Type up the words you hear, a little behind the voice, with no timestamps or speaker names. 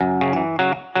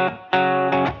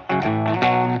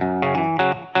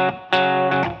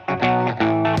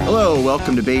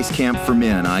welcome to Base Camp for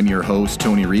Men. I'm your host,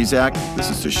 Tony Rizak.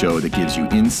 This is the show that gives you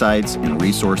insights and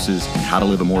resources on how to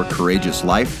live a more courageous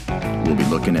life. We'll be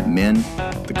looking at men,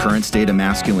 the current state of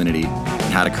masculinity,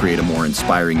 and how to create a more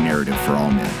inspiring narrative for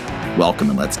all men. Welcome,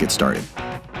 and let's get started.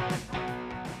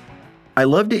 I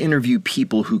love to interview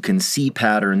people who can see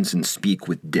patterns and speak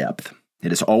with depth.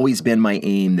 It has always been my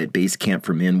aim that Base Camp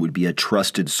for Men would be a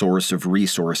trusted source of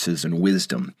resources and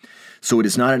wisdom. So it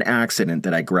is not an accident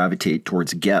that I gravitate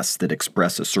towards guests that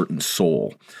express a certain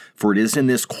soul, for it is in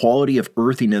this quality of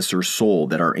earthiness or soul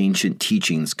that our ancient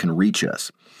teachings can reach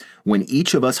us. When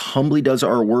each of us humbly does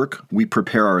our work, we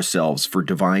prepare ourselves for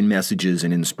divine messages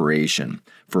and inspiration,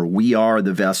 for we are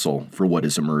the vessel for what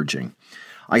is emerging.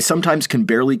 I sometimes can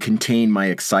barely contain my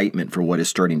excitement for what is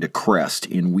starting to crest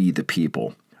in we the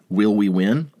people. Will we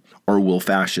win, or will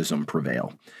fascism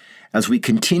prevail? As we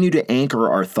continue to anchor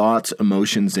our thoughts,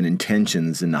 emotions, and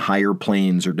intentions in the higher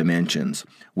planes or dimensions,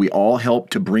 we all help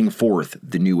to bring forth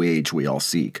the new age we all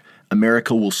seek.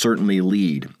 America will certainly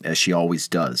lead, as she always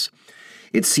does.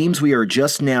 It seems we are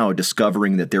just now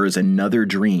discovering that there is another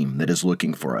dream that is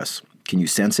looking for us. Can you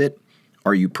sense it?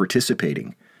 Are you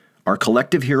participating? Our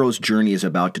collective hero's journey is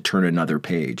about to turn another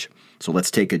page. So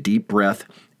let's take a deep breath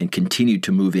and continue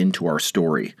to move into our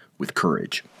story with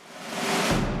courage.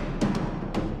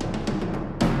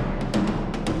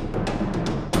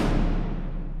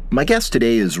 My guest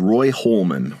today is Roy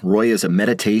Holman. Roy is a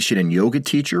meditation and yoga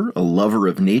teacher, a lover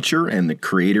of nature, and the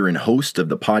creator and host of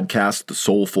the podcast, The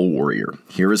Soulful Warrior.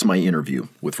 Here is my interview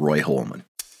with Roy Holman.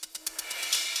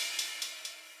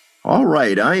 All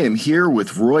right, I am here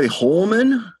with Roy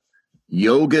Holman,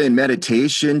 yoga and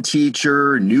meditation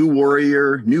teacher, new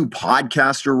warrior, new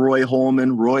podcaster, Roy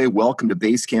Holman. Roy, welcome to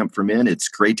Base Camp for Men. It's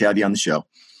great to have you on the show.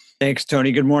 Thanks,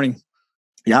 Tony. Good morning.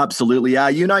 Yeah, absolutely. Yeah,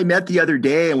 you and I met the other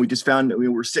day, and we just found we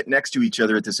were sitting next to each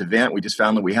other at this event. We just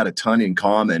found that we had a ton in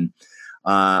common.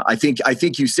 I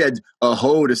think you said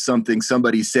 "aho" to something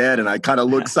somebody said, and I kind of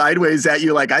looked sideways at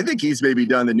you, like I think he's maybe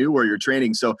done the New Warrior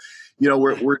training. So, you know,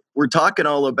 we're talking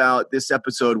all about this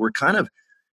episode. We're kind of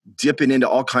dipping into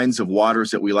all kinds of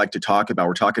waters that we like to talk about.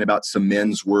 We're talking about some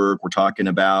men's work. We're talking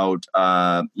about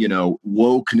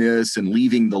wokeness and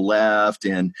leaving the left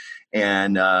and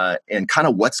kind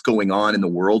of what's going on in the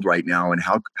world right now, and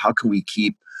how can we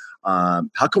keep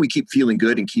feeling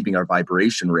good and keeping our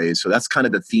vibration raised. So that's kind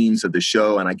of the themes of the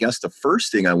show. And I guess the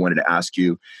first thing I wanted to ask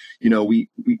you,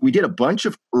 we did a bunch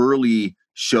of early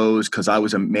shows because I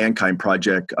was a Mankind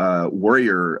Project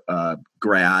Warrior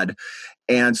grad.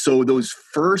 And so those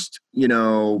first,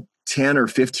 10 or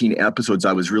 15 episodes,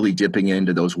 I was really dipping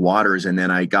into those waters. And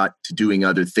then I got to doing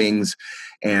other things.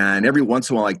 And every once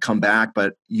in a while I come back,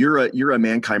 but you're a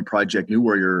Mankind Project New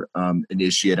Warrior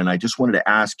initiate. And I just wanted to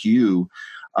ask you,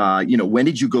 when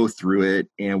did you go through it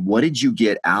and what did you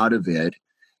get out of it?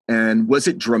 And was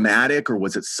it dramatic or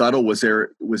was it subtle? Was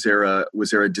there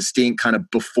a distinct kind of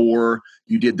before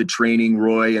you did the training,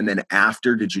 Roy, and then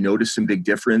after? Did you notice some big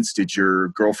difference? Did your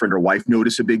girlfriend or wife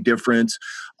notice a big difference?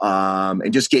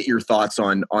 And just get your thoughts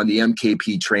on the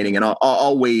MKP training, and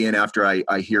I'll weigh in after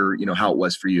I hear how it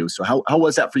was for you. So how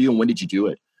was that for you, and when did you do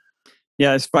it?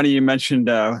 Yeah, it's funny you mentioned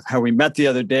how we met the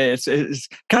other day. It's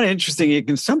kind of interesting. You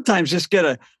can sometimes just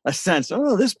get a sense,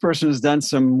 this person has done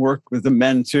some work with the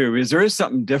men too, because there is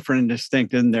something different and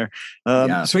distinct in there.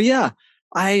 So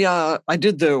I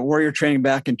did the warrior training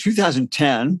back in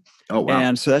 2010. Oh, wow.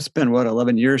 And so that's been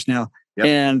 11 years now. Yep.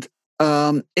 And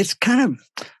it's kind of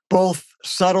both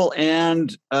subtle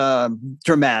and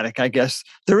dramatic, I guess.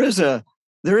 There is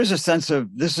a sense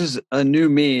of this is a new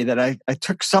me, that I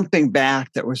took something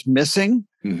back that was missing,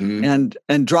 and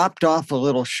dropped off a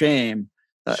little shame.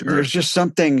 Sure. There's just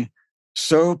something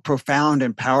so profound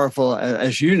and powerful,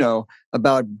 as you know,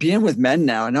 about being with men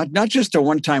now. Not just a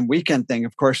one-time weekend thing.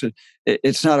 Of course,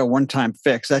 it's not a one-time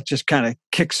fix. That just kind of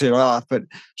kicks it off. But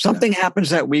something happens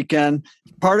that weekend.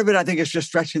 Part of it, I think, is just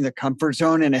stretching the comfort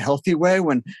zone in a healthy way.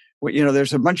 When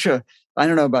there's a bunch of, I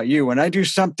don't know about you, when I do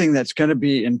something that's going to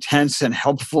be intense and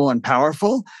helpful and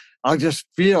powerful, I'll just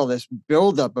feel this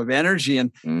buildup of energy.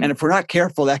 And if we're not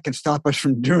careful, that can stop us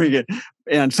from doing it.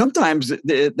 And sometimes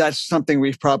that's something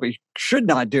we probably should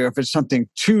not do if it's something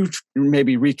too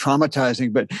maybe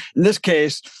re-traumatizing. But in this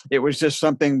case, it was just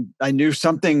something, I knew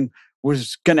something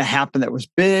was going to happen that was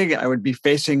big. I would be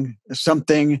facing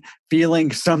something,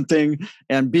 feeling something,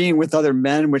 and being with other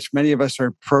men, which many of us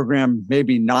are programmed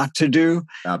maybe not to do.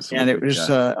 Absolutely. And it was,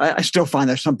 I still find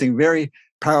there's something very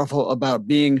powerful about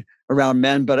being around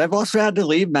men, but I've also had to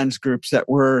leave men's groups that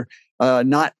were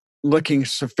not looking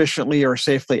sufficiently or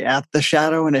safely at the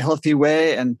shadow in a healthy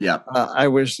way. And Yeah. I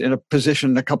was in a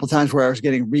position a couple of times where I was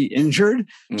getting re-injured.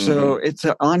 So it's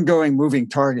an ongoing moving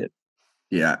target.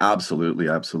 Yeah, absolutely.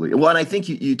 Absolutely. Well, and I think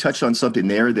you touched on something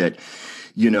there that,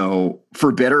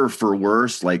 for better or for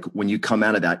worse, like when you come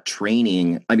out of that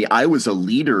training, I mean, I was a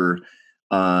leader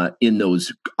in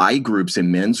those I groups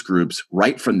and men's groups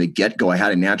right from the get-go. I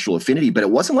had a natural affinity, but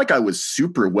it wasn't like I was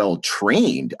super well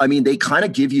trained. I mean, they kind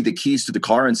of give you the keys to the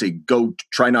car and say, go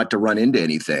try not to run into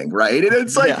anything, right? And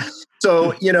it's like,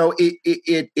 so,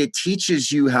 it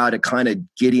teaches you how to kind of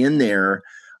get in there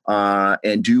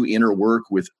and do inner work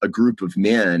with a group of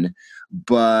men.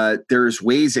 But there's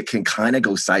ways it can kind of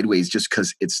go sideways just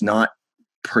because it's not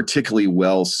particularly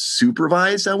well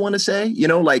supervised, I want to say.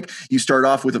 Like you start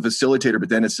off with a facilitator, but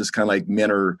then it's just kind of like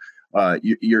men are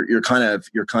you're kind of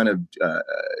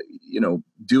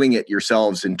doing it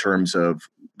yourselves in terms of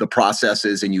the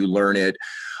processes, and you learn it.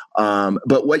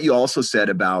 But what you also said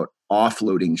about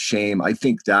offloading shame, I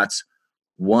think that's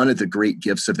one of the great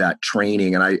gifts of that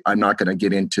training. And I'm not going to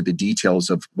get into the details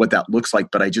of what that looks like,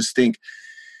 but I just think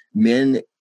men,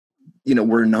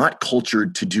 we're not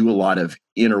cultured to do a lot of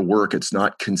inner work. It's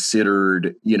not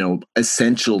considered,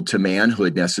 essential to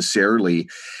manhood necessarily.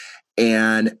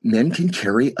 And men can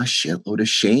carry a shitload of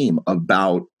shame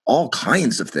about all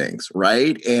kinds of things,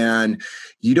 right? And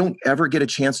you don't ever get a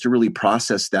chance to really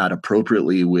process that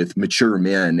appropriately with mature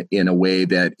men in a way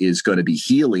that is going to be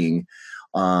healing.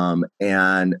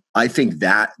 And I think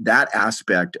that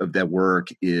aspect of that work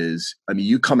is,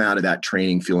 you come out of that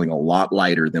training feeling a lot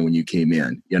lighter than when you came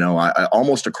in. I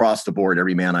almost across the board,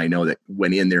 every man I know that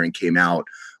went in there and came out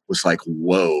was like,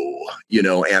 whoa,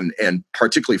 and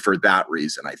particularly for that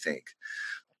reason, I think.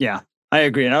 Yeah, I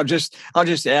agree. And I'll just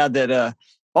add that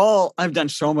I've done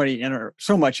so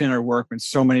much inner work in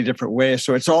so many different ways.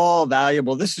 So it's all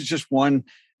valuable. This is just one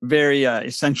very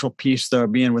essential piece, though,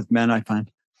 being with men, I find.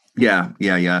 Yeah.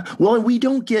 Well, we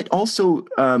don't get a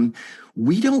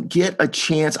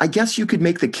chance. I guess you could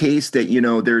make the case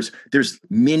that, there's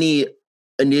many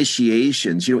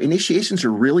initiations. Initiations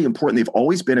are really important. They've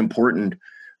always been important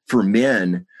for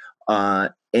men.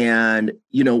 And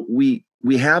we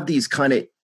have these kind of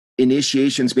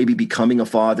initiations, maybe becoming a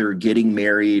father, getting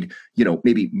married,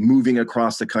 maybe moving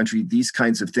across the country, these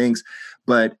kinds of things.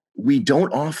 But we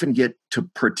don't often get to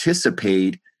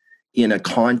participate in a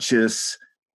conscious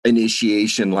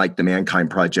initiation like the Mankind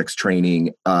Project's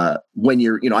training. When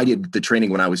you're, I did the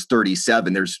training when I was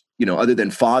 37. There's, other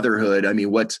than fatherhood,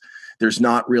 there's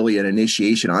not really an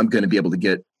initiation I'm going to be able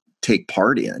to take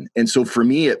part in. And so for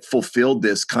me, it fulfilled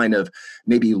this kind of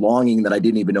maybe longing that I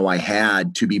didn't even know I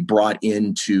had to be brought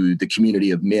into the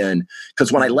community of men.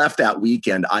 Because when I left that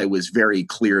weekend, I was very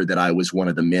clear that I was one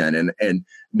of the men. And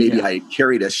maybe I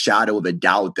carried a shadow of a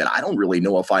doubt that I don't really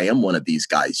know if I am one of these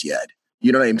guys yet.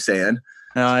 You know what I'm saying?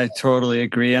 I totally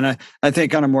agree. And I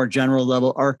think on a more general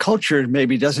level, our culture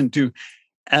maybe doesn't do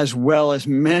as well as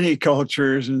many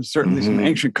cultures, and certainly some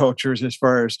ancient cultures, as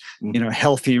far as,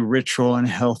 healthy ritual and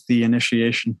healthy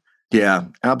initiation. Yeah,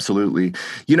 absolutely.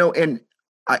 And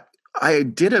I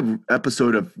did an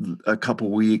episode of a couple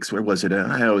weeks, where was it?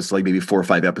 I was like maybe 4 or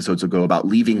 5 episodes ago, about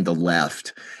leaving the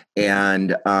left.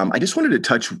 And I just wanted to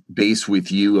touch base with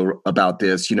you about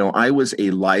this. I was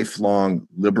a lifelong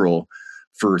liberal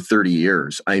for 30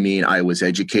 years. I was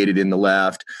educated in the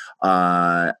left.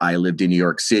 I lived in New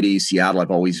York City, Seattle.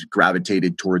 I've always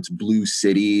gravitated towards blue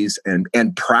cities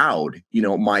and proud.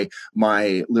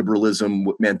 My liberalism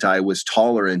meant I was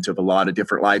tolerant of a lot of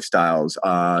different lifestyles,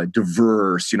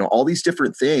 diverse, all these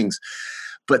different things.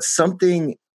 But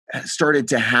something started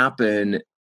to happen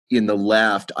in the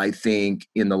left, I think,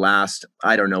 in the last,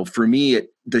 I don't know, for me,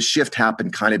 the shift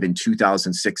happened kind of in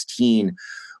 2016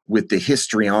 with the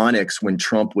histrionics when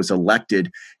Trump was elected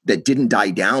that didn't die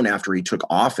down after he took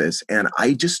office. And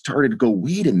I just started to go,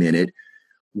 wait a minute,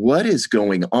 what is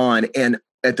going on? And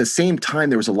at the same time,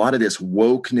 there was a lot of this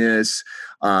wokeness,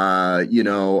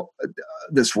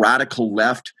 this radical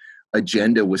left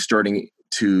agenda was starting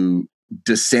to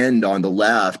descend on the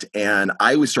left. And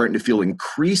I was starting to feel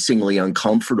increasingly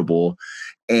uncomfortable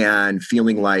and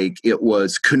feeling like it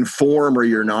was conform or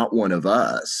you're not one of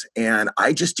us. And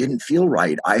I just didn't feel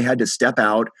right. I had to step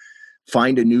out,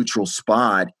 find a neutral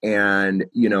spot. And,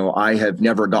 I have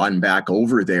never gotten back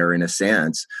over there in a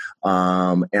sense.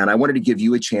 And I wanted to give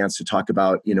you a chance to talk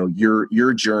about,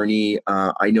 your journey.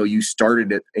 I know you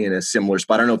started it in a similar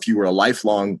spot. I don't know if you were a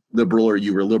lifelong liberal or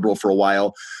you were liberal for a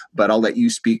while, but I'll let you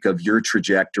speak of your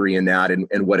trajectory in that and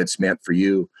what it's meant for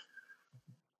you.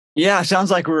 Yeah,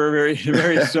 sounds like we're very,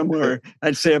 very similar.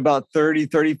 I'd say about 30,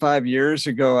 35 years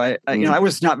ago, I Mm,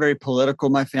 was not very political.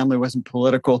 My family wasn't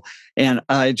political. And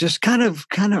I just kind of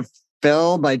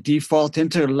fell by default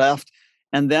into left.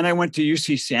 And then I went to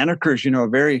UC Santa Cruz, a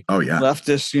very oh yeah.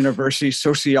 leftist university,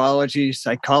 sociology,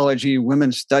 psychology,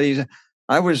 women's studies.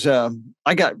 I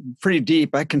got pretty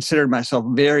deep. I considered myself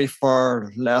very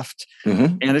far left. Hmm.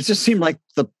 And it just seemed like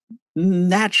the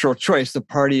natural choice, the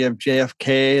party of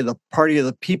JFK, the party of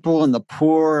the people and the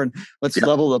poor, and let's Yeah.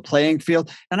 level the playing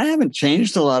field. And I haven't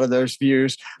changed a lot of those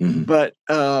views, Hmm. but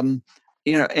and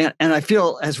I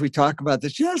feel as we talk about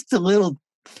this, just a little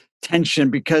tension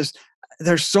because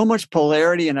there's so much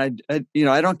polarity, and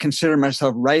I don't consider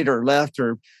myself right or left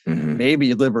or Hmm.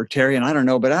 maybe libertarian. I don't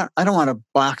know, but I don't want to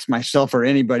box myself or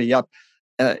anybody up.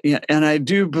 And I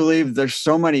do believe there's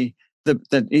so many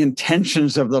the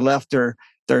intentions of the left are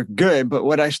they're good, but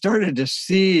what I started to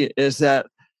see is that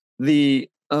the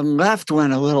left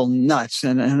went a little nuts,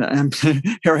 and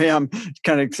here I am,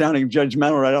 kind of sounding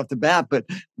judgmental right off the bat, but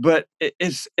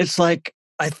it's like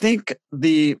I think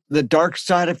the dark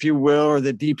side, if you will, or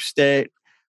the deep state,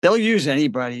 they'll use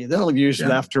anybody. They'll use Yeah.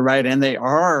 left or right, and they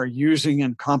are using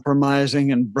and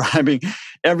compromising and bribing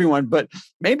everyone. But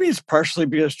maybe it's partially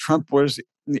because Trump was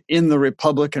in the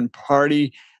Republican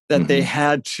Party that they Hmm.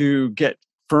 had to get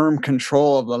firm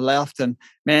control of the left. And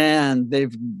man,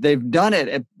 they've done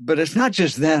it. But it's not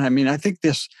just then. I mean, I think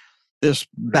this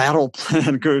battle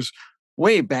plan goes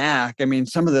way back. I mean,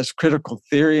 some of this critical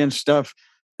theory and stuff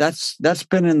that's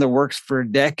been in the works for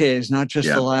decades, not just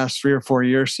the Yeah. last 3 or 4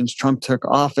 years since Trump took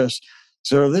office.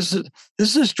 So this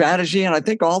is a strategy, and I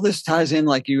think all this ties in,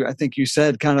 like I think you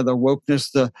said, kind of the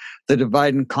wokeness, the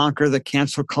divide and conquer, the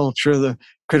cancel culture, the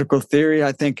critical theory.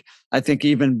 I think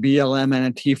even BLM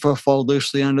and Antifa fall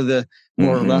loosely under the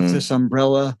more Hmm. leftist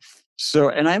umbrella. So,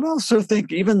 and I also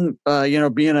think even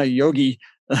being a yogi,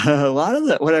 a lot of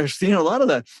the what I've seen, a lot of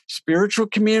the spiritual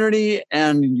community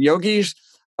and yogis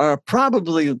are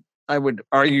probably, I would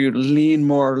argue, lean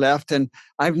more left. And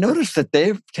I've noticed that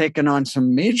they've taken on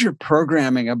some major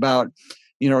programming about,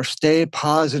 stay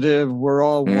positive, we're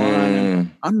all one. And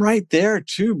Mm. I'm right there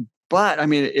too. But I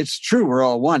mean, it's true, we're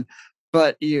all one.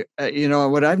 But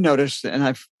what I've noticed, and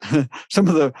I've some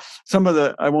of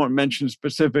the I won't mention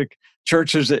specific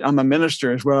churches that I'm a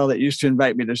minister as well that used to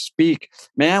invite me to speak.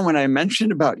 Man, when I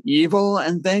mentioned about evil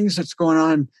and things that's going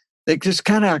on, they just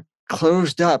kind of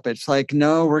closed up. It's like,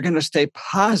 no, we're going to stay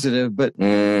positive. But,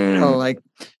 Mm. like,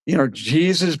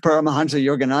 Jesus, Paramahansa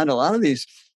Yogananda, a lot of these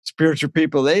spiritual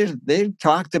people, they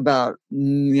talked about,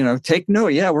 take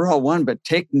note. Yeah, we're all one, but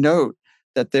take note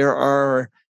that there are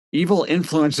evil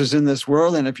influences in this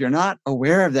world. And if you're not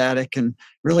aware of that, it can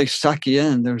really suck you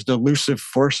in. There's delusive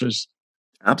forces.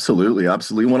 Absolutely,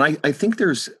 absolutely. When I think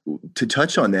there's to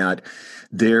touch on that,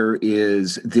 there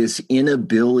is this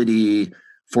inability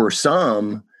for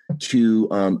some to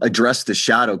address the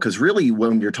shadow, because really,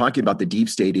 when you're talking about the deep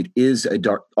state, it is a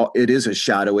dark, it is a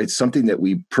shadow. It's something that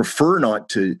we prefer not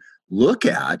to look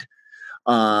at,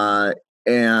 uh,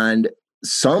 and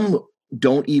some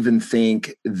don't even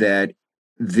think that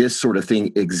this sort of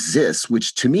thing exists,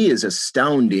 which to me is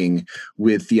astounding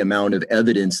with the amount of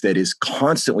evidence that is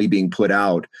constantly being put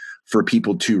out for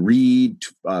people to read,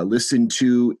 listen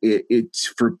to. It's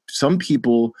for some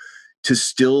people to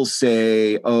still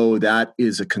say, oh, that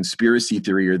is a conspiracy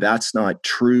theory, or that's not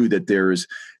true, that there's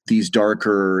these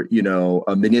darker,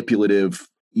 manipulative,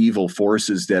 evil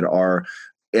forces that are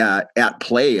at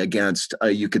play against,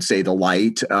 you could say, the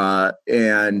light.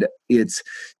 And it's,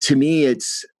 to me,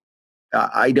 it's,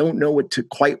 I don't know what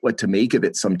to make of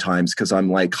it sometimes, because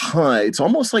I'm like, it's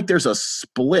almost like there's a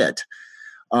split,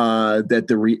 that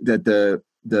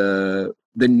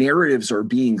the narratives are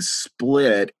being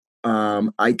split.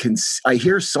 I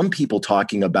hear some people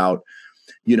talking about,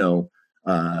 you know,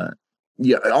 uh,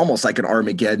 yeah, almost like an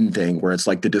Armageddon thing, where it's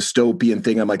like the dystopian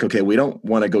thing. I'm like, okay, we don't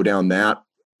want to go down that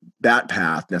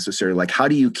path necessarily. Like, how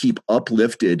do you keep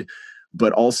uplifted,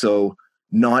 but also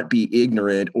not be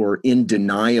ignorant or in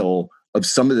denial of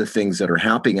some of the things that are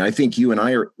happening? I think you and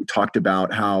I talked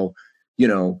about how, you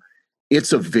know,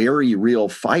 it's a very real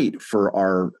fight for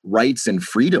our rights and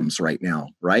freedoms right now,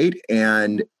 right?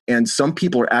 And some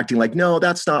people are acting like, no,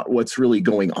 that's not what's really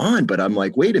going on. But I'm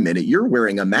like, wait a minute, you're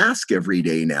wearing a mask every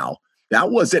day now. That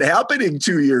wasn't happening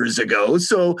 2 years ago.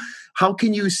 So how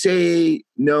can you say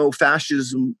no,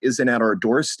 fascism isn't at our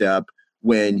doorstep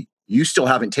when you still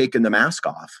haven't taken the mask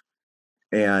off?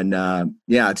 And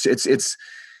yeah,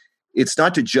 it's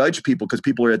not to judge people, because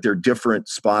people are at their different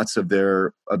spots of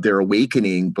their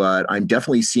awakening. But I'm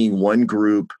definitely seeing one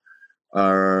group,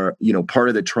 part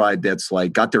of the tribe, that's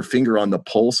like got their finger on the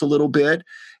pulse a little bit,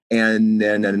 and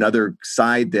then another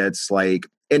side that's like,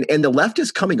 and the left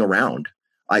is coming around,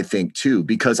 I think, too,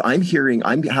 because I'm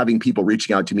having people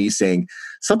reaching out to me saying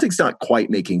something's not quite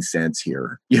making sense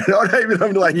here. You know what I mean?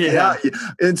 I'm like, yeah.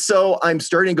 And so I'm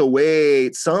starting to go,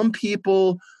 wait, some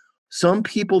people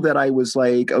that I was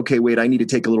like, okay, wait, I need to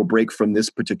take a little break from this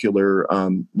particular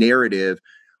narrative.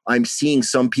 I'm seeing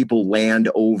some people land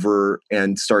over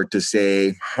and start to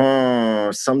say,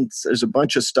 there's a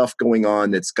bunch of stuff going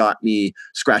on that's got me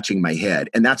scratching my head.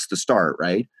 And that's the start,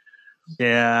 right?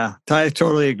 Yeah, I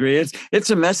totally agree. It's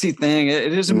a messy thing.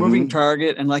 It is a moving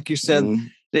target. And like you said,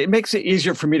 it makes it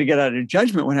easier for me to get out of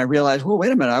judgment when I realize, well,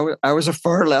 wait a minute, I was a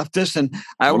far leftist and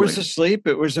I was asleep.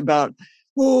 It was about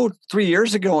 3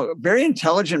 years ago, very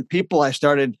intelligent people I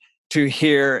started to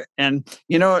hear. And,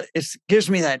 it gives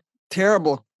me that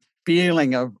terrible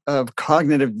feeling of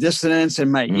cognitive dissonance,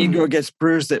 and my ego gets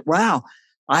bruised that, wow,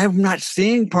 I'm not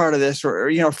seeing part of this.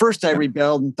 Or first I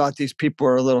rebelled and thought these people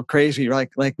are a little crazy,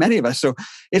 like many of us. So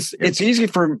it's easier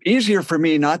for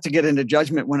me not to get into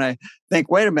judgment when I think,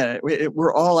 wait a minute,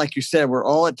 we're all, like you said, we're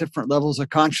all at different levels of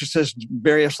consciousness,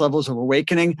 various levels of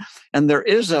awakening. And there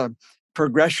is a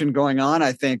progression going on,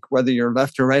 I think, whether you're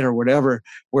left or right or whatever,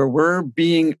 where we're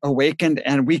being awakened,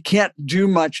 and we can't do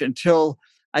much until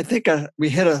I think we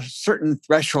hit a certain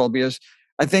threshold. Because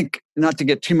I think, not to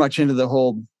get too much into the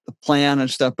plan and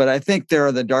stuff, but I think there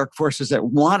are the dark forces that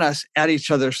want us at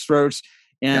each other's throats,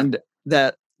 and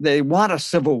that they want a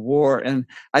civil war. And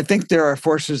I think there are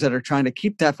forces that are trying to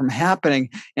keep that from happening.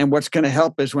 And what's going to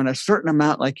help is when a certain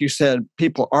amount, like you said,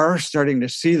 people are starting to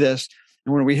see this.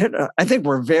 And when we hit, I think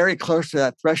we're very close to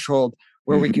that threshold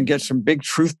where we can get some big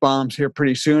truth bombs here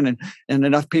pretty soon, and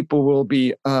enough people will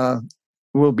be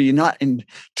not in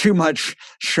too much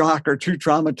shock or too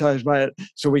traumatized by it,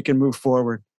 so we can move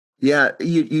forward. Yeah,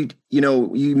 you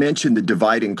mentioned the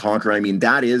divide and conquer. I mean,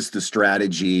 that is the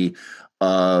strategy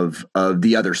of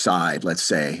the other side, let's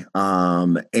say.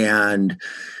 And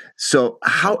so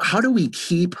how do we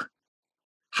keep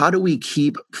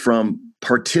from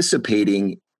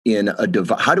participating in a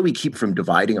divide? How do we keep from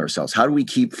dividing ourselves? How do we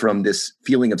keep from this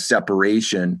feeling of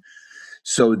separation,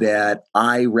 so that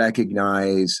I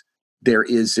recognize there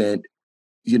isn't,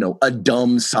 a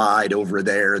dumb side over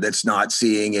there that's not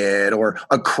seeing it, or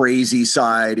a crazy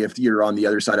side, if you're on the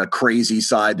other side, a crazy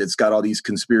side that's got all these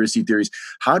conspiracy theories?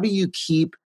 How do we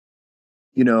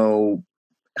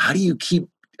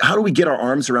get our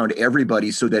arms around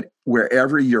everybody so that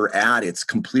wherever you're at, it's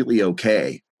completely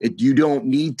okay? You don't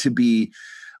need to be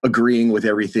agreeing with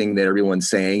everything that everyone's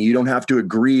saying. You don't have to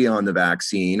agree on the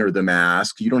vaccine or the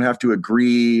mask. You don't have to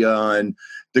agree on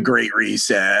the Great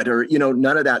Reset or,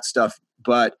 none of that stuff.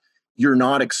 But you're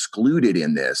not excluded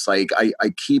in this. Like, I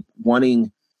keep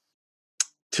wanting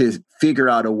to figure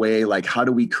out a way, like, how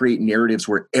do we create narratives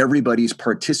where everybody's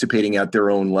participating at their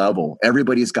own level?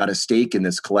 Everybody's got a stake in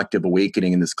this collective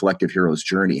awakening and this collective hero's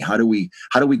journey. How do we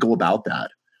go about that?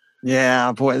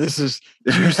 Yeah, boy, this is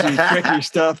juicy, tricky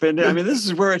stuff. And I mean, this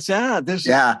is where it's at. This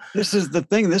is the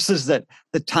thing. This is the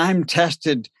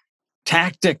time-tested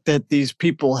tactic that these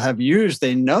people have used.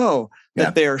 They know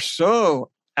that they are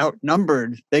so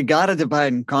outnumbered. They got to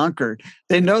divide and conquer.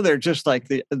 They know they're just like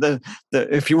the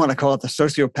if you want to call it the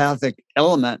sociopathic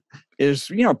element is,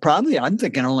 probably, I'm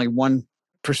thinking only 1%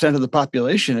 of the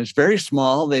population. It's very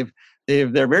small. They're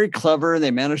very clever. They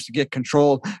managed to get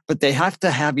control, but they have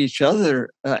to have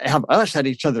have us at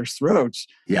each other's throats.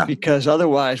 Yeah. Because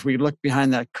otherwise we look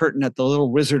behind that curtain at the little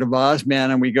Wizard of Oz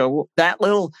man and we go, well, that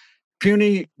little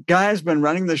puny guy has been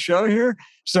running the show here.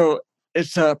 So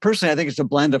it's personally, I think it's a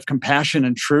blend of compassion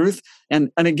and truth.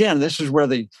 And again, this is where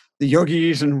the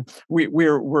yogis and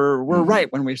we're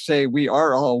right when we say we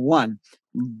are all one,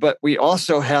 but we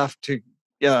also have to,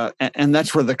 and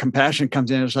that's where the compassion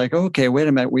comes in. It's like, okay, wait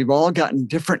a minute. We've all gotten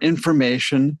different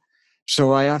information.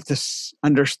 So I have to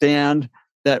understand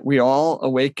that we all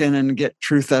awaken and get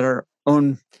truth at our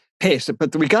own pace.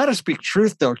 But we got to speak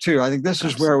truth, though, too. I think this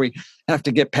is where we have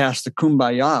to get past the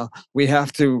kumbaya. We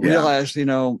have to realize,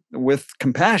 with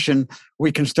compassion,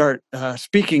 we can start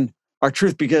speaking our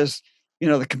truth, because,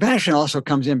 the compassion also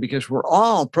comes in because we're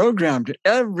all programmed.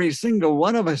 Every single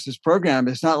one of us is programmed.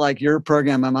 It's not like you're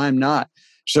programmed and I'm not.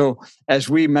 So as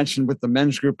we mentioned with the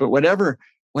men's group, but whatever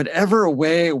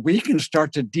way we can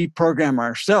start to deprogram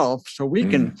ourselves so we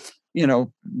can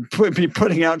be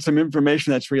putting out some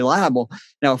information that's reliable.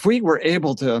 Now, if we were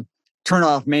able to turn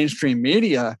off mainstream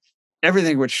media,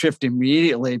 everything would shift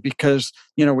immediately, because,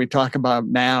 we talk about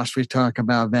masks, we talk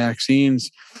about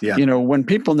vaccines. Yeah. When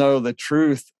people know the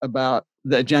truth about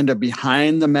the agenda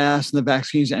behind the masks and the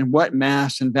vaccines, and what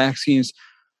masks and vaccines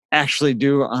actually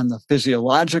do on the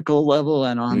physiological level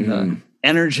and on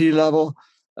energy level.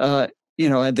 And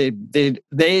the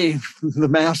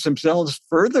masks themselves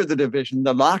further the division,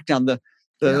 the lockdown,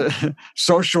 the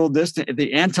social distance,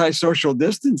 the anti-social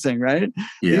distancing, right?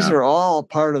 These Yeah. are all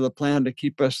part of the plan to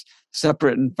keep us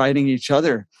separate and fighting each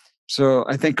other. So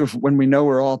I think when we know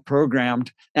we're all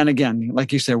programmed, and again,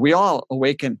 like you said, we all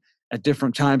awaken at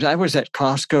different times. I was at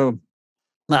Costco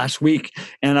last week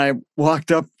and I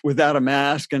walked up without a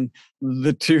mask, and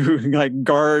the two like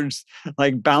guards,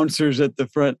 like bouncers at the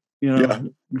front, Yeah.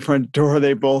 front door,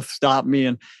 they both stopped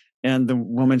me, and the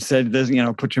woman said,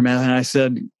 put your mask on. And I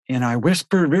said, I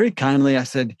whispered very kindly, I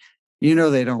said,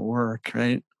 they don't work,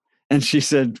 right? And she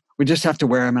said, we just have to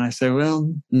wear them. And I said,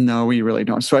 well, no, we really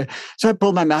don't. So I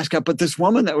pulled my mask up, but this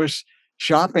woman that was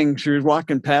shopping, she was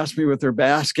walking past me with her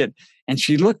basket, and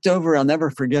she looked over. I'll never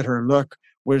forget her look.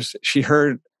 She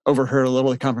overheard a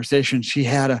little of the conversation. She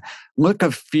had a look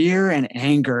of fear and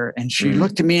anger, and she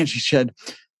looked at me and she said,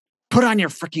 "Put on your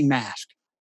freaking mask."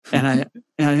 And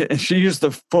she used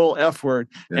the full F word.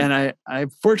 Yeah. And I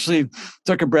fortunately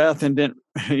took a breath and didn't,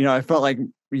 I felt like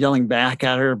yelling back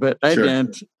at her, but I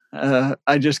didn't.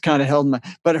 I just kind of held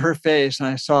but her face, and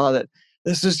I saw that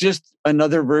this is just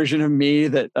another version of me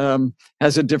that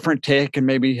has a different take and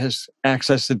maybe has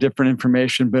access to different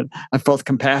information. But I felt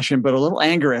compassion, but a little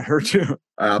anger at her too.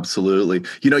 Absolutely.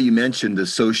 You mentioned the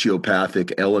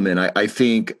sociopathic element. I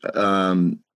think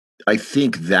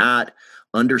that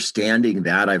understanding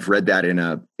that, I've read that in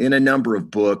a number of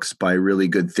books by really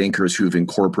good thinkers who've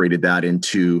incorporated that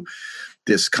into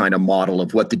this kind of model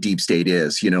of what the deep state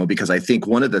is, because I think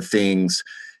one of the things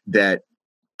that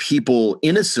people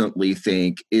innocently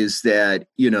think is that,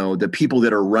 the people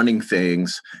that are running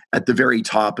things at the very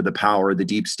top of the power, the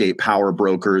deep state power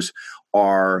brokers,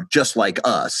 are just like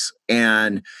us.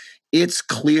 And it's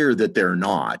clear that they're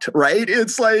not, right?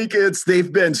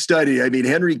 They've been studied. I mean,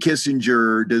 Henry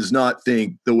Kissinger does not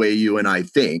think the way you and I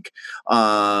think.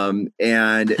 And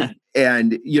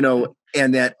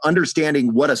that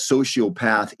understanding what a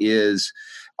sociopath is,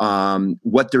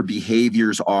 what their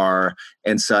behaviors are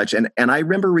and such. And I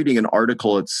remember reading an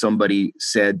article that somebody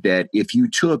said that if you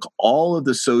took all of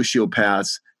the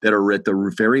sociopaths that are at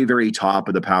the very, very top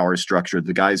of the power structure,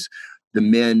 the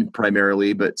men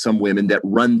primarily, but some women that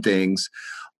run things,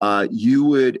 you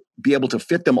would be able to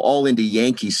fit them all into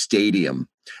Yankee Stadium.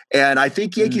 And I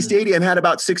think Yankee Stadium had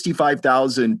about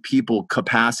 65,000 people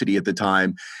capacity at the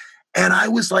time. And I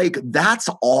was like, that's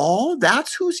all?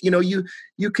 That's who's, you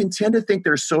can tend to think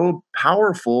they're so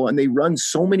powerful and they run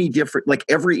so many different, like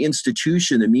every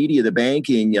institution, the media, the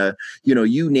banking,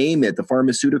 you name it, the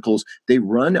pharmaceuticals,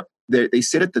 they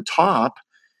sit at the top,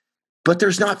 but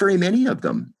there's not very many of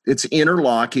them. It's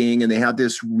interlocking and they have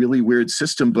this really weird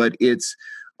system, but it's,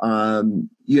 I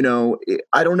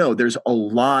don't know. There's a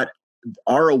lot.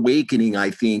 Our awakening,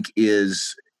 I think,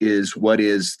 is what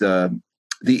is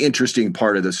the interesting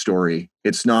part of the story.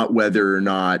 It's not whether or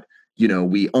not,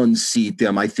 we unseat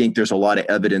them. I think there's a lot of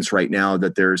evidence right now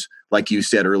that there's, like you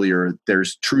said earlier,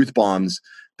 there's truth bombs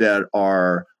that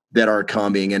are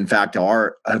coming. In fact,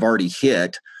 have already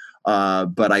hit.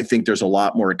 But I think there's a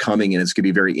lot more coming, and it's going to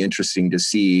be very interesting to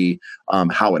see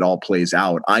how it all plays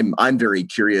out. I'm very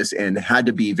curious and had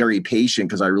to be very patient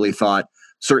because I really thought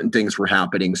certain things were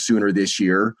happening sooner this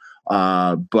year.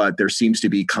 But there seems to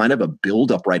be kind of a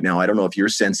buildup right now. I don't know if you're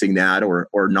sensing that or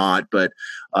not, but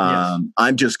yes.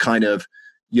 I'm just kind of,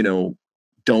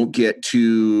 don't get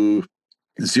too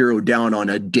zeroed down on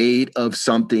a date of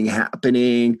something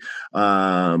happening.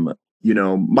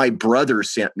 My brother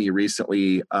sent me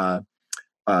recently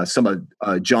some of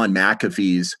John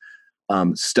McAfee's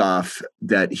stuff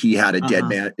that he had a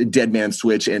dead man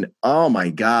switch, and oh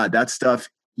my God, that stuff.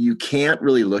 You can't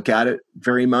really look at it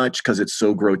very much because it's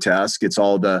so grotesque. It's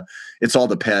all the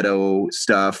pedo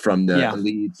stuff from the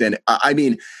elites. And I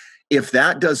mean, if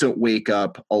that doesn't wake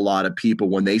up a lot of people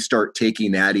when they start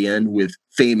taking that in with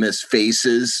famous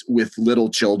faces with little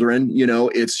children,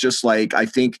 it's just like, I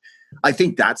think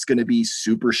that's going to be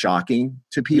super shocking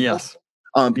to people. Yes.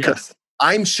 Because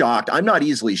I'm shocked. I'm not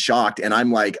easily shocked. And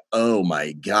I'm like, oh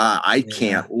my God, I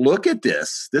can't look at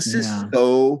this. This is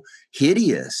so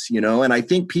hideous, and I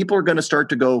think people are going to start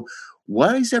to go,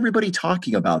 why is everybody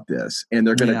talking about this? And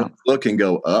they're going to look and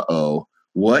go, uh-oh,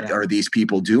 what are these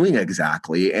people doing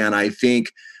exactly? And I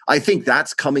think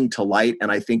that's coming to light,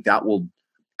 and I think that will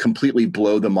completely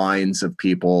blow the minds of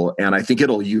people. And I think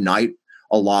it'll unite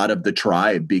a lot of the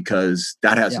tribe, because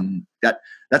that has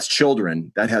that's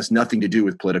children. That has nothing to do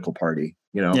with political party,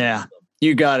 Yeah.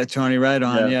 You got it, Tony. Right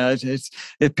on. Yeah,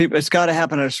 it's got to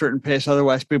happen at a certain pace.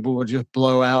 Otherwise, people will just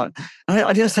blow out.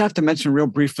 I just have to mention real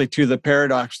briefly too the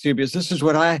paradox too, because this is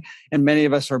what I and many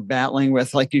of us are battling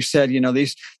with. Like you said,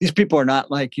 these people are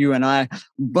not like you and I.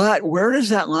 But where does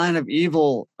that line of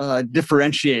evil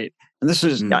differentiate? And this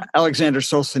is Alexander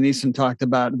Solzhenitsyn talked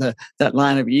about that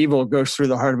line of evil goes through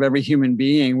the heart of every human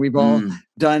being. We've all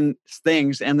done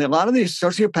things. And a lot of these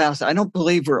sociopaths, I don't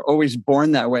believe were always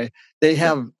born that way. They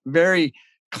have very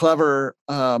clever,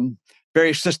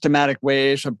 very systematic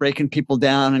ways of breaking people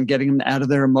down and getting them out of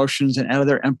their emotions and out of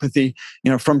their empathy,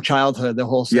 from childhood, the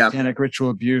whole satanic ritual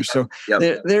abuse. So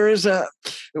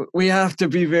we have to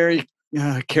be very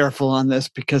careful on this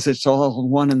because it's all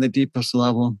one in the deepest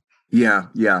level. Yeah,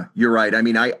 you're right. I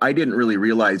mean, I didn't really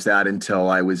realize that until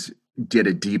I did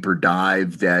a deeper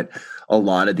dive that a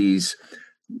lot of these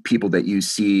people that you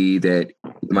see that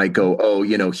might go, oh,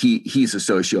 he's a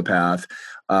sociopath,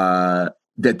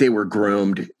 that they were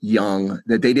groomed young,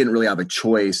 that they didn't really have a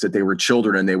choice, that they were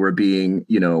children and they were being,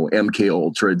 MK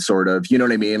Ultra sort of, you know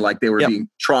what I mean? Like they were being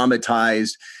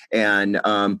traumatized and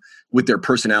with their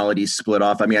personalities split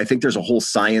off. I mean, I think there's a whole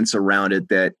science around it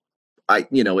that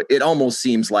it almost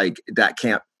seems like that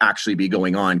can't actually be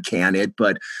going on, can it?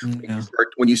 But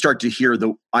when you start to hear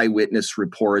the eyewitness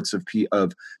reports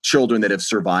of children that have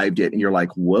survived it, and you're like,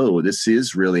 whoa, this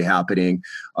is really happening.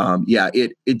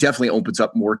 It definitely opens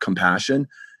up more compassion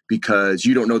because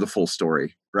you don't know the full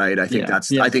story, right? I think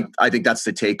I think that's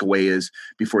the takeaway is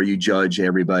before you judge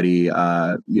everybody,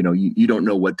 you don't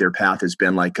know what their path has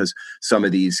been like because some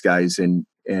of these guys and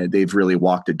they've really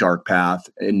walked a dark path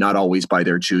and not always by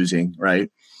their choosing, right?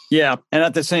 Yeah. And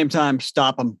at the same time,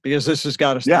 stop them because this has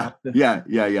got to stop.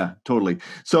 Yeah, totally.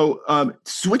 So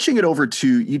switching it over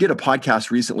to, you did a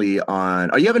podcast recently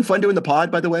are you having fun doing the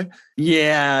pod, by the way?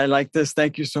 Yeah, I like this.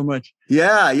 Thank you so much.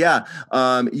 Yeah.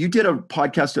 You did a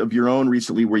podcast of your own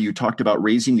recently where you talked about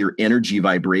raising your energy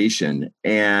vibration.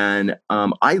 And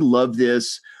I love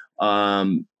this.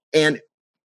 And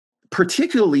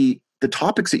particularly the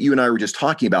topics that you and I were just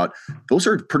talking about, those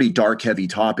are pretty dark, heavy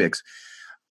topics.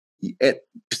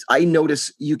 I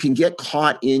notice you can get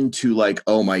caught into like,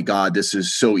 oh my God, this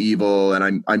is so evil.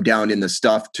 And I'm down in the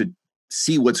stuff to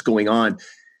see what's going on.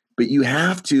 But you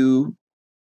have to,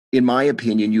 in my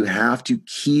opinion, you have to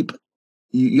keep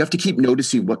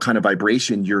noticing what kind of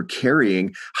vibration you're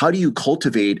carrying. How do you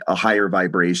cultivate a higher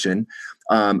vibration?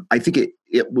 I think it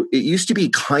used to be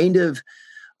kind of,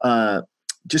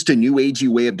 just a new agey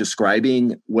way of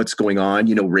describing what's going on,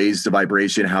 raise the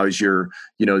vibration. How's your,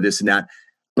 this and that,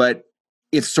 but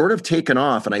it's sort of taken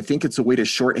off. And I think it's a way to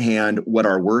shorthand what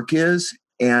our work is.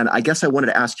 And I guess I wanted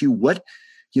to ask you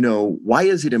why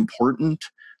is it important?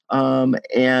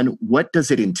 And what does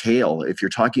it entail? If you're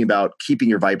talking about keeping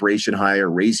your vibration high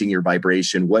or raising your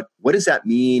vibration, what does that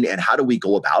mean? And how do we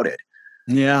go about it?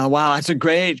 Yeah, wow, that's a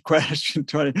great question,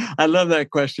 Tony. I love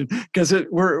that question because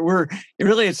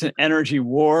it's an energy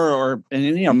war, or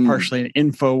partially an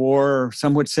info war, or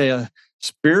some would say a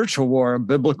spiritual war, a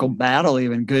biblical battle,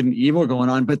 even good and evil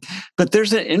going on. But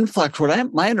there's an influx.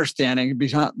 My understanding,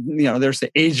 there's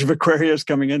the age of Aquarius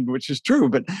coming in, which is true,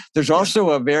 but there's also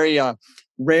a very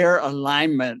rare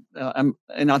alignment, and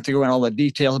not to go into all the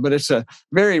details, but it's a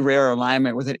very rare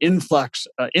alignment with an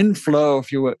inflow,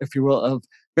 if you will, of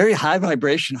very high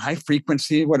vibration, high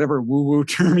frequency, whatever woo-woo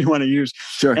term you want to use,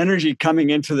 energy coming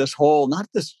into this whole, not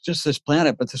just this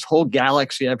planet, but this whole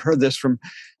galaxy. I've heard this from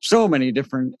so many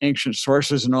different ancient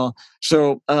sources and all.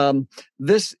 So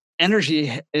this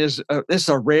energy is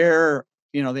a rare,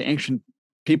 the ancient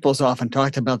peoples often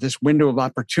talked about this window of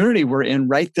opportunity we're in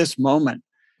right this moment,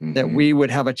 that we would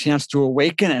have a chance to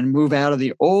awaken and move out of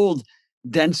the old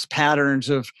dense patterns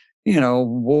of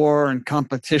war and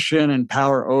competition and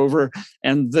power over.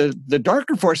 And the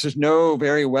darker forces know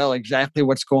very well exactly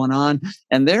what's going on.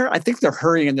 And I think they're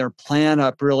hurrying their plan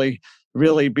up really,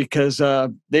 because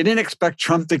they didn't expect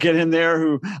Trump to get in there,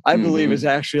 who I believe is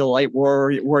actually a light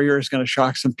warrior, is going to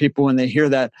shock some people when they hear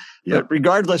that. But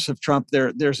regardless of Trump,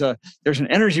 there's an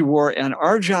energy war, and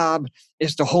our job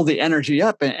is to hold the energy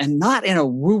up and not in a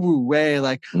woo-woo way,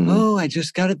 like, oh, I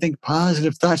just got to think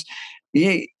positive thoughts.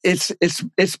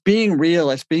 It's being real.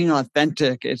 It's being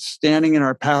authentic. It's standing in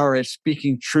our power. It's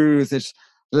speaking truth. It's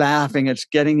laughing, it's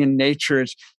getting in nature,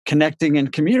 it's connecting in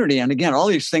community. And again, all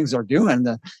these things are doing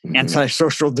the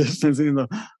anti-social distancing, the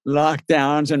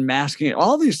lockdowns and masking.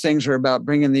 All these things are about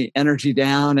bringing the energy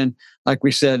down and, like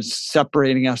we said,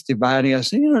 separating us, dividing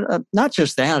us. And, not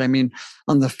just that. I mean,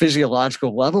 on the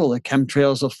physiological level, the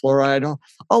chemtrails, the fluoride,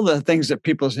 all the things that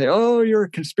people say, oh, you're a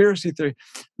conspiracy theory.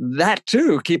 That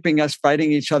too, keeping us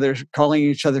fighting each other, calling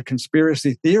each other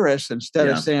conspiracy theorists instead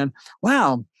of saying,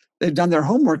 wow, they've done their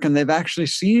homework and they've actually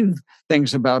seen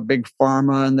things about big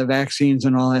pharma and the vaccines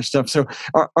and all that stuff. So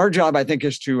our job, I think,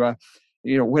 is to,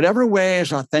 whatever way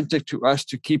is authentic to us,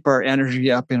 to keep our energy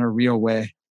up in a real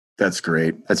way. That's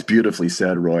great. That's beautifully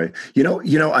said, Roy.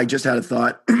 I just had a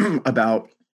thought about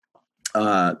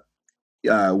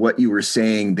what you were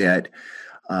saying, that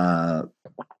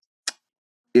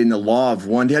in the Law of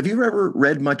One. Have you ever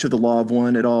read much of the Law of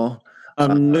One at all? A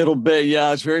little bit,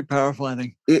 yeah. It's very powerful, I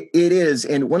think. It is.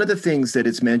 And one of the things that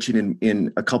it's mentioned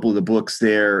in a couple of the books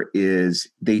there is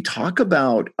they talk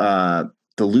about the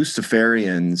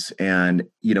Luciferians, and,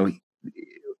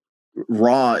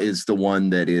 Ra is the one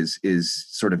that is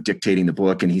sort of dictating the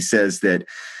book. And he says that,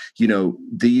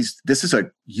 this is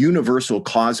a universal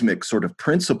cosmic sort of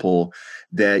principle,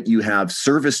 that you have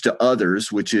service to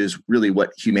others, which is really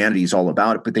what humanity is all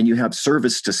about. But then you have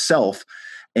service to self.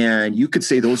 And you could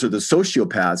say those are the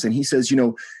sociopaths. And he says,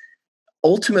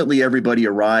 ultimately everybody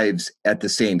arrives at the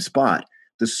same spot.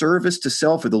 The service to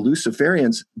self, or the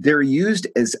Luciferians, they're used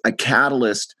as a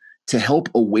catalyst to help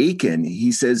awaken.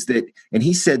 He says that, and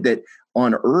he said that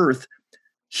on Earth,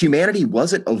 humanity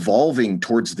wasn't evolving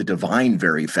towards the divine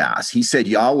very fast. He said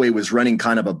Yahweh was running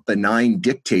kind of a benign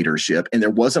dictatorship, and there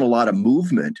wasn't a lot of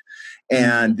movement.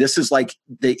 And this is like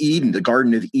the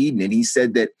Garden of Eden. And he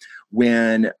said that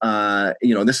when,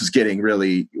 this is getting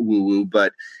really woo-woo,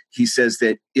 but he says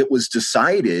that it was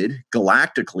decided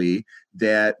galactically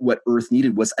that what Earth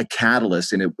needed was a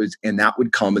catalyst, and that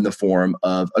would come in the form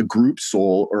of a group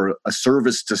soul, or a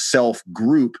service to self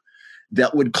group,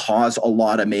 that would cause a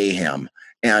lot of mayhem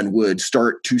and would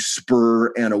start to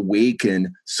spur and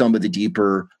awaken some of the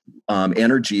deeper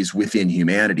energies within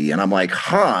humanity. And I'm like,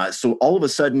 so all of a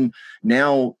sudden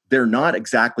now they're not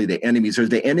exactly the enemies. They're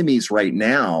the enemies right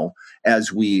now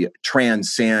as we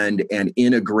transcend and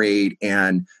integrate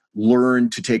and learn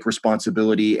to take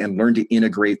responsibility and learn to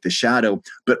integrate the shadow.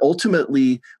 But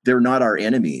ultimately, they're not our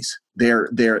enemies. They're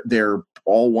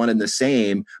all one and the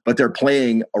same, but they're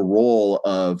playing a role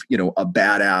of, a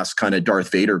badass kind of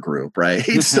Darth Vader group, right?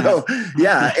 So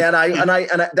yeah, and I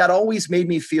that always made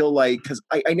me feel like, because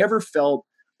I never felt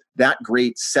that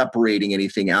great separating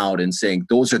anything out and saying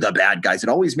those are the bad guys. It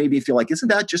always made me feel like, isn't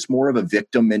that just more of a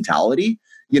victim mentality?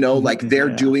 Like they're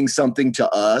doing something to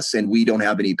us and we don't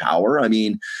have any power. I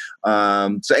mean,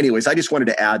 so anyways, I just wanted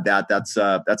to add that. That's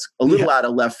a little out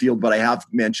of left field, but I have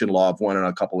mentioned Law of One in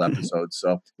a couple episodes.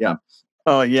 So yeah.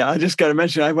 Oh, yeah. I just got to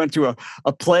mention, I went to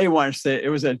a play once.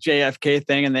 It was a JFK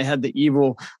thing, and they had the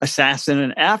evil assassin.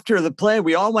 And after the play,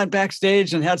 we all went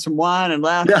backstage and had some wine and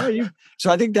laughed. Yeah. So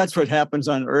I think that's what happens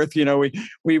on Earth.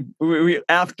 We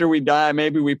after we die,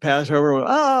 maybe we pass over.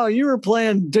 Oh, you were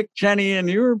playing Dick Cheney and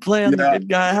you were playing the good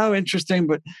guy. How interesting.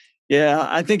 But yeah,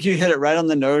 I think you hit it right on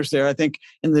the nose there. I think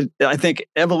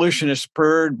evolution is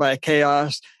spurred by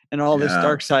chaos. And all this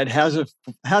dark side has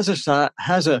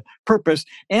a purpose,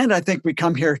 and I think we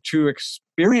come here to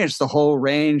experience the whole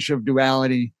range of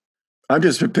duality. I'm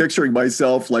just picturing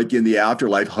myself like in the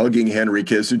afterlife hugging Henry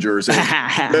Kissinger,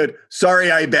 saying,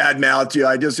 "Sorry, I badmouthed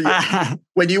you.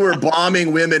 When you were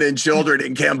bombing women and children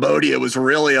in Cambodia, it was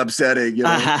really upsetting."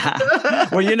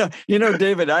 Well,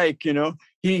 David Icke,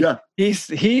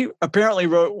 he apparently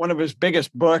wrote one of his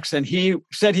biggest books, and he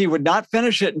said he would not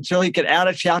finish it until he could add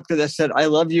a chapter that said, "I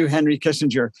love you, Henry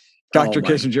Kissinger, Dr.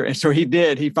 Kissinger." And so he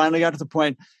did. He finally got to the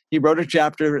point. He wrote a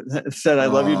chapter that said, "I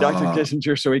love you, Dr.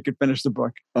 Kissinger," so he could finish the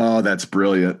book. Oh, that's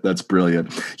brilliant. That's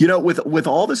brilliant. With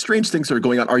all the strange things that are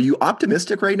going on, are you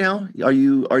optimistic right now? Are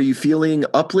you feeling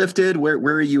uplifted? Where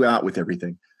are you at with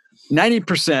everything?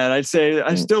 90%. I'd say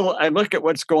I look at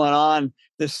what's going on,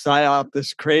 this psyop,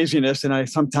 this craziness, and I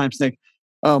sometimes think,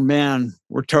 oh man,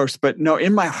 we're toast. But no,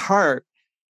 in my heart,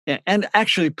 and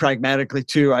actually pragmatically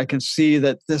too, I can see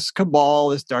that this cabal,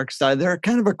 this dark side, they're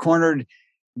kind of a cornered,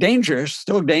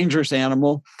 still dangerous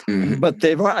animal, but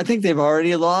I think they've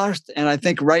already lost. And I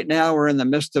think right now we're in the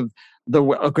midst of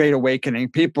a great awakening.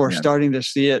 People are starting to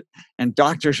see it, and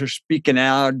doctors are speaking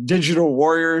out, digital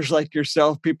warriors like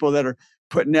yourself, people that are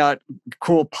putting out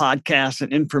cool podcasts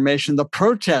and information. The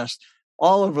protests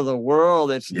all over the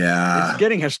world, it's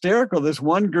getting hysterical. This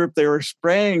one group, they were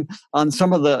spraying on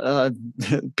some of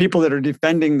the people that are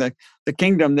defending the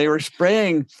kingdom. They were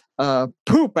spraying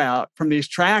poop out from these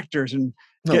tractors and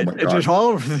it's just all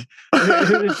over.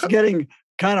 It's getting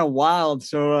kind of wild.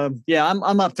 So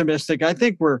I'm optimistic. I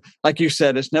think we're, like you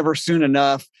said, it's never soon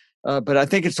enough. But I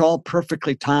think it's all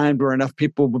perfectly timed where enough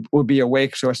people will be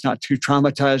awake so it's not too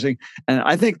traumatizing. And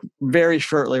I think very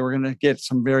shortly we're going to get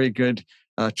some very good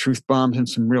truth bombs and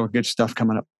some real good stuff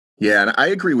coming up. Yeah, and I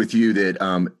agree with you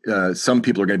that some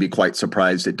people are going to be quite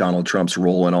surprised at Donald Trump's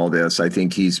role in all this. I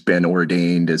think he's been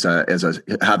ordained as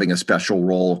having a special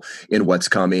role in what's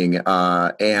coming.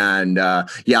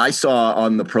 I saw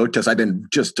on the protest, I've been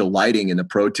just delighting in the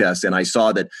protest, and I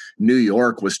saw that New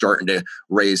York was starting to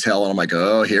raise hell, and I'm like,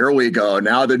 oh, here we go.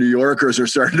 Now the New Yorkers are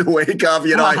starting to wake up.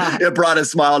 It brought a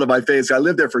smile to my face. I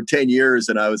lived there for 10 years,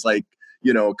 and I was like,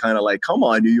 kind of like, come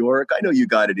on, New York. I know you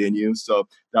got it in you. So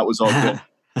that was all good.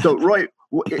 So, Roy,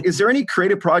 is there any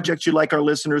creative projects you'd like our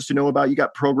listeners to know about? You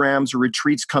got programs or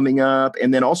retreats coming up?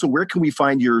 And then also, where can we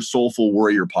find your Soulful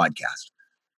Warrior podcast?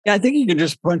 Yeah, I think you can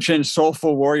just punch in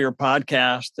Soulful Warrior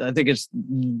podcast. I think it's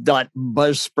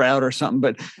 .buzzsprout or something,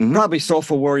 but probably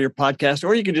Soulful Warrior podcast.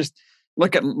 Or you can just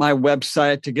look at my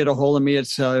website to get a hold of me.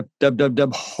 It's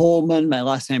www.Holman, my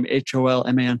last name,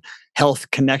 HOLMAN,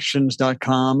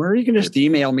 healthconnections.com. Or you can just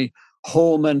email me,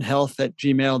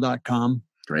 holmanhealth@gmail.com.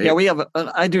 Great. Yeah,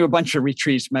 I do a bunch of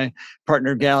retreats. My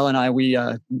partner Gal and I, we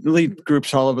lead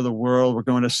groups all over the world. We're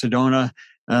going to Sedona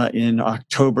in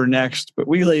October next, but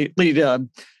we lead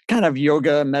kind of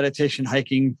yoga, meditation,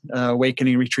 hiking,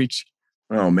 awakening retreats.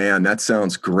 Oh man, that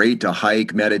sounds great to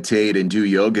hike, meditate, and do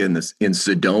yoga in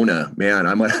Sedona. Man,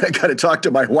 I got to talk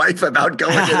to my wife about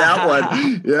going to that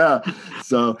one. Yeah,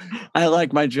 so I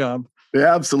like my job.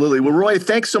 Yeah, absolutely. Well, Roy,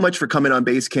 thanks so much for coming on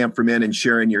Basecamp for Men and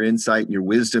sharing your insight and your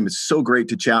wisdom. It's so great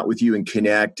to chat with you and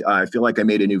connect. I feel like I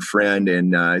made a new friend,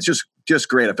 and it's just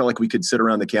great. I felt like we could sit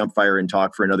around the campfire and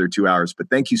talk for another 2 hours. But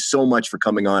thank you so much for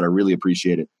coming on. I really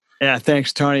appreciate it. Yeah,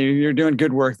 thanks, Tony. You're doing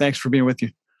good work. Thanks for being with you.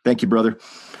 Thank you, brother.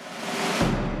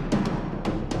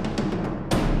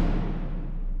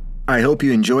 I hope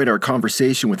you enjoyed our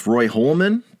conversation with Roy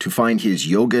Holman. To find his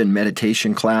yoga and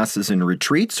meditation classes and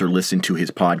retreats or listen to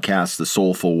his podcast, The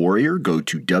Soulful Warrior, go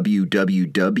to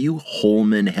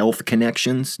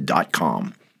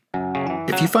www.holmanhealthconnections.com.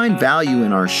 If you find value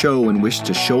in our show and wish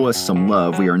to show us some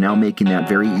love, we are now making that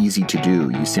very easy to do.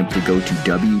 You simply go to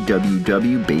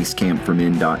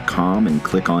www.basecampformen.com and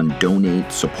click on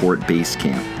Donate Support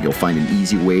Basecamp. You'll find an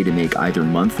easy way to make either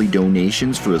monthly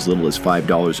donations for as little as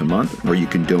 $5 a month, or you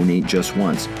can donate just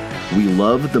once. We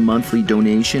love the monthly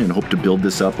donation and hope to build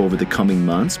this up over the coming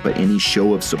months, but any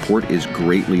show of support is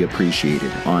greatly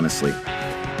appreciated, honestly.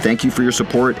 Thank you for your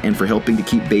support and for helping to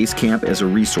keep Basecamp as a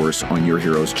resource on your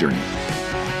hero's journey.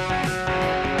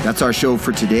 That's our show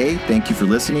for today. Thank you for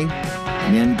listening.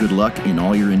 Men, good luck in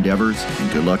all your endeavors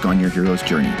and good luck on your hero's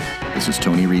journey. This is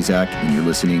Tony Rizak, and you're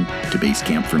listening to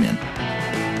Basecamp for Men.